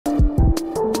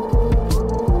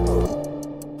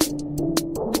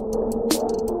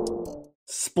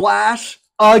splash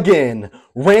again.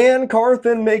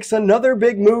 Carthan makes another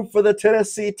big move for the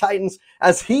Tennessee Titans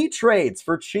as he trades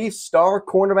for Chiefs star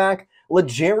cornerback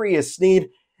L'Jarius Sneed,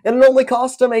 and it only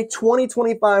cost him a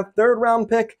 2025 third-round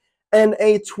pick and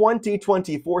a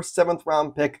 2024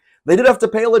 seventh-round pick. They did have to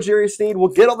pay L'Jarius Sneed. We'll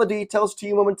get all the details to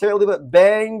you momentarily, but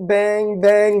bang, bang,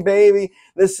 bang, baby.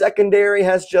 The secondary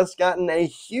has just gotten a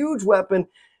huge weapon,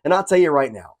 and I'll tell you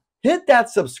right now, hit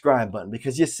that subscribe button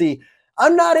because you see,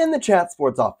 I'm not in the chat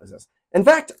sports offices. In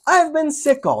fact, I've been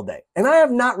sick all day, and I have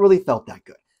not really felt that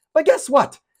good. But guess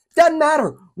what? Doesn't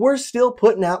matter. We're still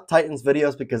putting out Titans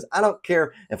videos because I don't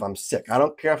care if I'm sick. I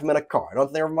don't care if I'm in a car. I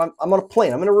don't care if I'm on a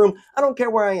plane. I'm in a room. I don't care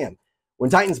where I am.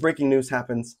 When Titans breaking news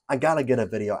happens, I gotta get a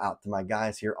video out to my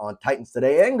guys here on Titans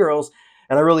Today and girls,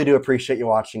 and I really do appreciate you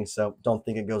watching, so don't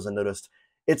think it goes unnoticed.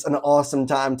 It's an awesome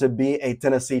time to be a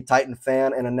Tennessee Titan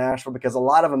fan and a Nashville because a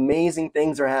lot of amazing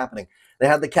things are happening. They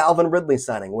had the Calvin Ridley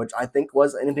signing, which I think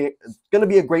was going to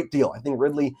be a great deal. I think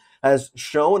Ridley has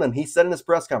shown, and he said in his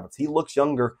press conference, he looks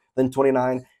younger than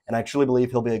 29, and I truly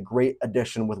believe he'll be a great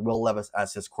addition with Will Levis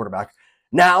as his quarterback.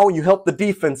 Now you help the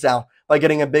defense out by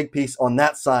getting a big piece on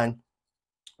that sign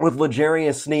with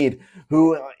L'Jarius Sneed,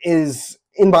 who is,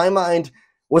 in my mind,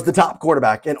 was the top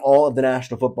quarterback in all of the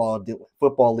National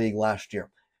Football League last year.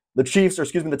 The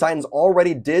Titans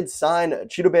already did sign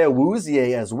Chidobe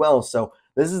Awuzie as well, so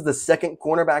this is the second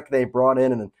cornerback they brought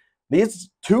in, and these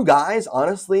two guys,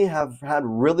 honestly, have had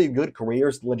really good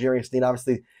careers. L'Jarius Sneed,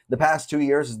 obviously, the past 2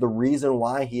 years is the reason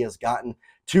why he has gotten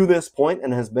to this point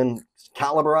and has been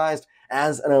calibrized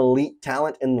as an elite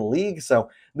talent in the league. So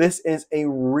this is a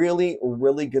really,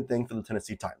 really good thing for the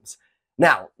Tennessee Titans.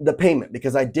 Now, the payment,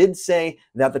 because I did say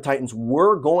that the Titans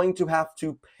were going to have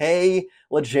to pay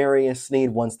L'Jarius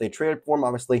Sneed once they traded for him.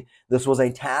 Obviously, this was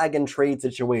a tag and trade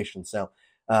situation, so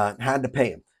had to pay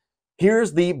him.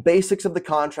 Here's the basics of the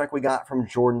contract we got from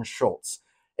Jordan Schultz.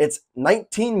 It's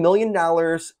 $19 million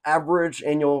average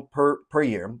annual per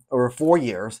year, over 4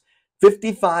 years.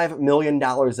 $55 million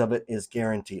of it is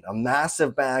guaranteed. A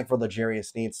massive bag for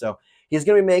L'Jarius Sneed. So he's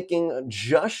going to be making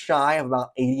just shy of about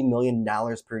 $80 million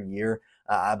per year.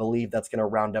 I believe that's going to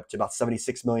round up to about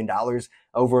 $76 million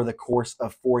over the course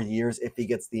of 4 years if he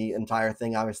gets the entire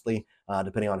thing, obviously,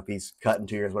 depending on if he's cut in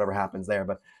 2 years, whatever happens there.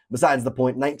 But besides the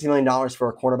point, $19 million for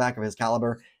a cornerback of his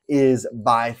caliber is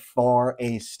by far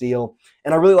a steal.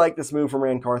 And I really like this move from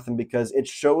Carthan because it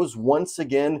shows once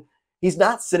again he's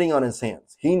not sitting on his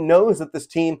hands. He knows that this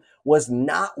team was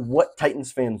not what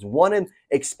Titans fans wanted,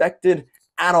 expected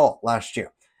at all last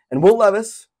year. And Will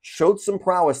Levis showed some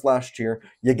prowess last year.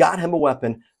 You got him a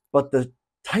weapon, but the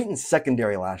Titans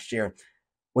secondary last year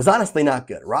was honestly not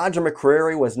good. Roger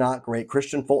McCreary was not great.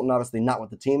 Christian Fulton obviously not with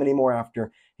the team anymore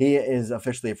after he is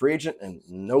officially a free agent and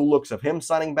no looks of him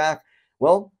signing back.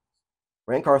 Well,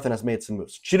 Carthan has made some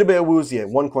moves. Chidobe Awuzie,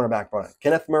 one cornerback brought in.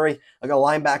 Kenneth Murray, like a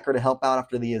linebacker to help out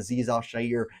after the Azeez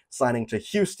Al-Shaair signing to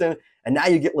Houston. And now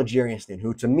you get L'Jarius Sneed,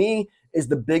 who to me is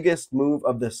the biggest move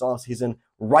of this offseason,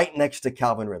 right next to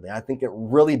Calvin Ridley. I think it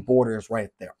really borders right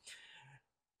there.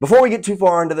 Before we get too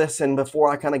far into this and before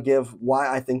I kind of give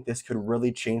why I think this could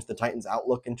really change the Titans'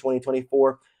 outlook in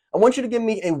 2024, I want you to give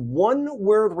me a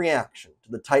one-word reaction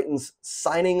to the Titans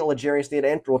signing L'Jarius Sneed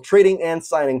and trading and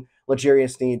signing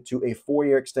L'Jarius Sneed to a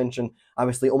 4-year extension,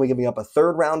 obviously only giving up a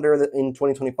third-rounder in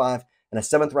 2025 and a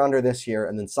seventh-rounder this year,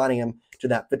 and then signing him to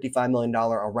that $55 million,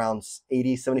 around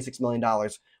 $76 million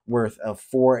worth of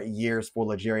 4 years for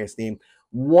L'Jarius Sneed.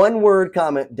 One-word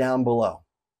comment down below.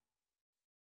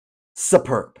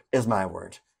 Superb is my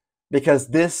word, because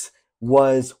this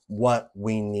was what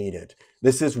we needed.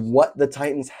 This is what the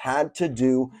Titans had to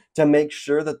do to make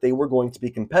sure that they were going to be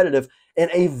competitive in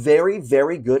a very,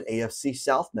 very good AFC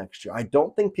South next year. I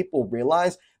don't think people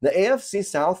realize the AFC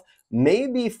South may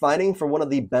be fighting for one of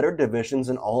the better divisions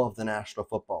in all of the National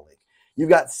Football League. You've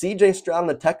got CJ Stroud and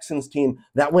the Texans team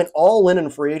that went all in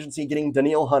free agency, getting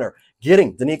Danielle Hunter,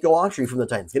 getting Danico Autry from the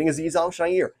Titans, getting Azeez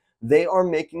Al-Shaair. They are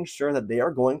making sure that they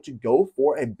are going to go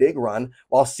for a big run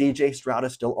while CJ Stroud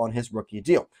is still on his rookie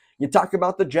deal. You talk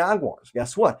about the Jaguars.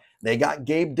 Guess what? They got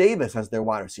Gabe Davis as their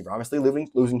wide receiver. Obviously,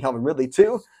 losing Calvin Ridley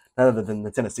too, other than the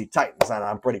Tennessee Titans. And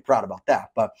I'm pretty proud about that.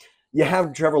 But you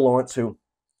have Trevor Lawrence, who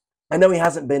I know he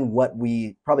hasn't been what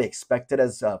we probably expected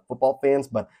as football fans,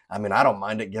 but I mean, I don't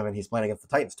mind it given he's playing against the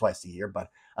Titans twice a year. But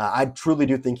I truly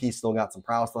do think he's still got some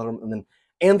prowess left. And then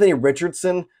Anthony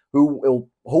Richardson, who will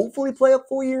hopefully play a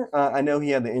full year. I know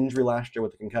he had the injury last year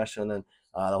with the concussion, and then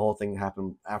the whole thing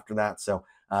happened after that. So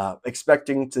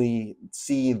expecting to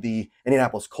see the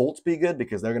Indianapolis Colts be good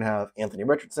because they're going to have Anthony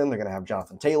Richardson. They're going to have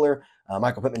Jonathan Taylor.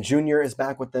 Michael Pittman Jr. is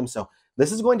back with them. So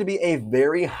this is going to be a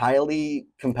very highly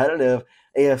competitive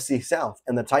AFC South,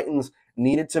 and the Titans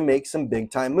needed to make some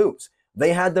big-time moves.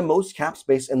 They had the most cap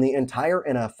space in the entire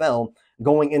NFL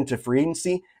going into free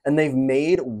agency, and they've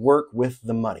made work with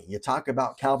the money. You talk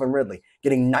about Calvin Ridley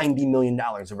getting $90 million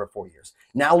over 4 years.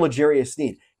 Now L'Jarius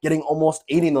Sneed getting almost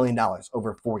 $80 million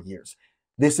over 4 years.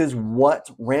 This is what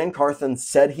Ran Carthan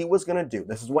said he was going to do.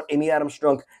 This is what Amy Adams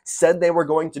Strunk said they were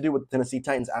going to do with the Tennessee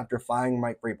Titans after firing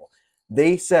Mike Vrabel.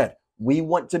 They said, we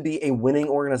want to be a winning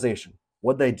organization.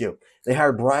 What'd they do? They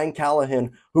hired Brian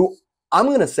Callahan, who, I'm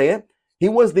going to say it, he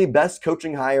was the best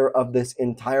coaching hire of this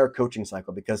entire coaching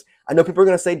cycle, because I know people are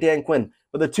going to say Dan Quinn,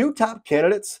 but the two top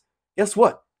candidates, guess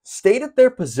what? Stayed at their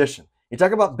position. You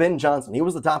talk about Ben Johnson. He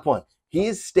was the top one.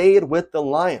 He's stayed with the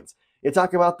Lions. You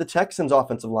talk about the Texans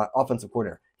offensive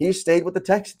coordinator. He stayed with the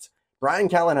Texans. Brian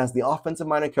Callahan, as the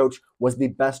offensive-minded coach, was the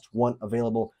best one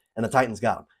available, and the Titans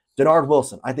got him. Denard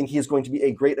Wilson, I think he is going to be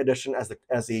a great addition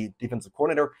as a defensive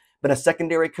coordinator, been a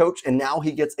secondary coach, and now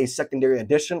he gets a secondary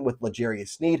addition with L'Jarius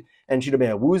Sneed and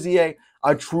Chidobe Awuzie.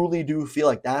 I truly do feel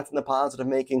like that's in the positive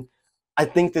making. I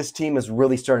think this team is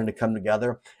really starting to come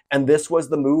together, and this was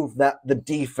the move that the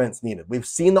defense needed. We've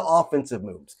seen the offensive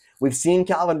moves. We've seen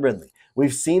Calvin Ridley.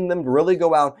 We've seen them really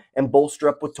go out and bolster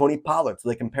up with Tony Pollard so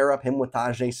they can pair up him with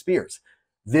Tyjae Spears.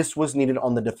 This was needed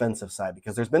on the defensive side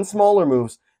because there's been smaller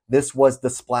moves. This was the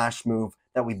splash move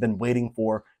that we've been waiting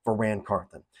for Ran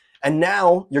Carthan. And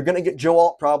now you're going to get Joe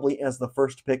Alt probably as the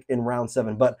first pick in round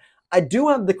 7. But I do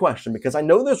have the question, because I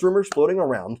know there's rumors floating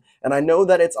around, and I know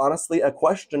that it's honestly a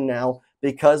question now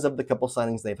because of the couple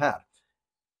signings they've had.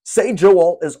 Say Joe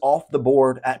Alt is off the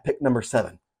board at pick number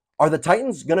 7. Are the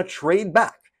Titans going to trade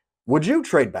back? Would you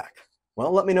trade back?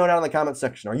 Well, let me know down in the comment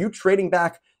section. Are you trading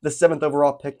back the 7th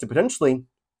overall pick to potentially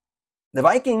the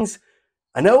Vikings?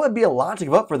 I know it'd be a lot to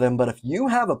give up for them, but if you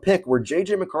have a pick where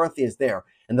J.J. McCarthy is there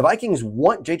and the Vikings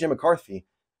want J.J. McCarthy,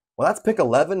 well, that's pick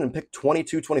 11 and pick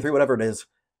 22, 23, whatever it is,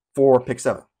 for pick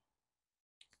 7.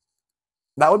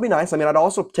 That would be nice. I mean, I'd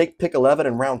also take pick 11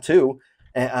 in round 2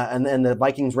 and then the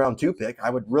Vikings round 2 pick. I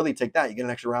would really take that. You get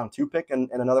an extra round 2 pick and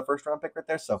another first round pick right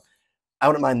there. So I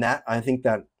wouldn't mind that. I think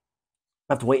that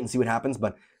I have to wait and see what happens.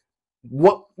 But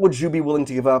what would you be willing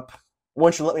to give up? Why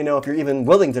don't you let me know if you're even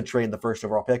willing to trade the first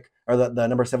overall pick or the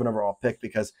number 7 overall pick,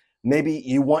 because maybe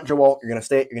you want Joe Alt, you're going to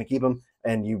stay, you're going to keep him,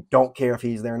 and you don't care if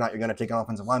he's there or not. You're going to take an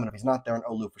offensive lineman if he's not there, and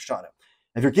Olu Fashanu.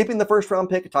 If you're keeping the first round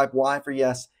pick, type Y for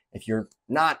yes. If you're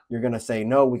not, you're going to say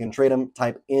no, we can trade him.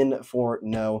 Type in for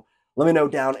no. Let me know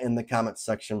down in the comments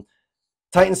section.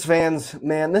 Titans fans,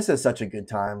 man, this is such a good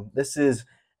time. This is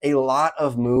a lot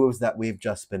of moves that we've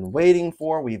just been waiting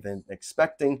for, we've been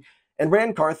expecting. And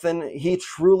Ran Carthan, he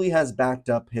truly has backed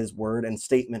up his word and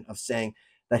statement of saying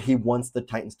that he wants the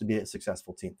Titans to be a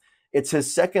successful team. It's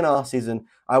his second offseason.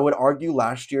 I would argue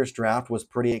last year's draft was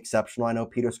pretty exceptional. I know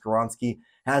Peter Skoronski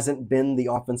hasn't been the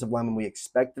offensive lineman we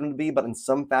expected him to be, but in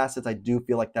some facets, I do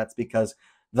feel like that's because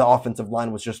the offensive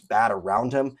line was just bad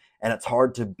around him, and it's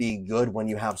hard to be good when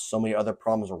you have so many other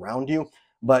problems around you.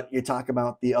 But you talk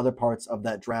about the other parts of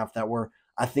that draft that were,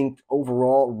 I think,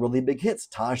 overall really big hits.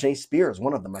 Tyjae Spears,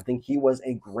 one of them. I think he was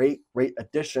a great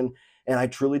addition, and I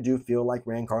truly do feel like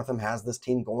Ran Carthan has this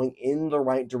team going in the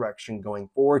right direction going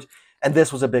forward, and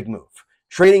this was a big move.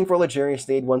 Trading for L'Jarius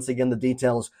Sneed, once again, the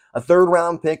details, a 3rd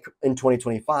round pick in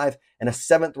 2025 and a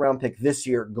 7th round pick this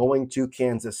year going to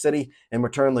Kansas City. In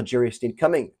return, L'Jarius Sneed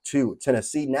coming to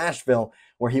Tennessee, Nashville,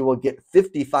 where he will get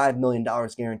 $55 million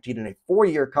guaranteed in a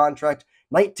 4-year contract.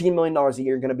 $19 million a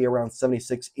year, going to be around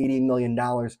 $76, $80 million.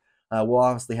 We'll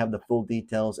obviously have the full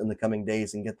details in the coming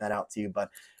days and get that out to you. But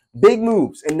big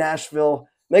moves in Nashville.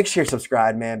 Make sure you're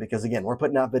subscribed, man, because, again, we're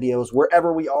putting out videos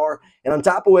wherever we are. And on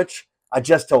top of which, I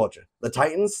just told you, the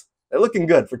Titans, they're looking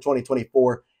good for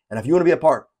 2024. And if you want to be a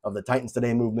part of the Titans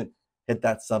Today movement, hit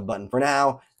that sub button. For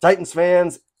now, Titans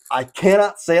fans, I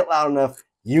cannot say it loud enough.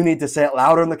 You need to say it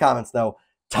louder in the comments, though.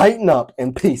 Tighten up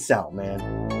and peace out,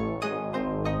 man.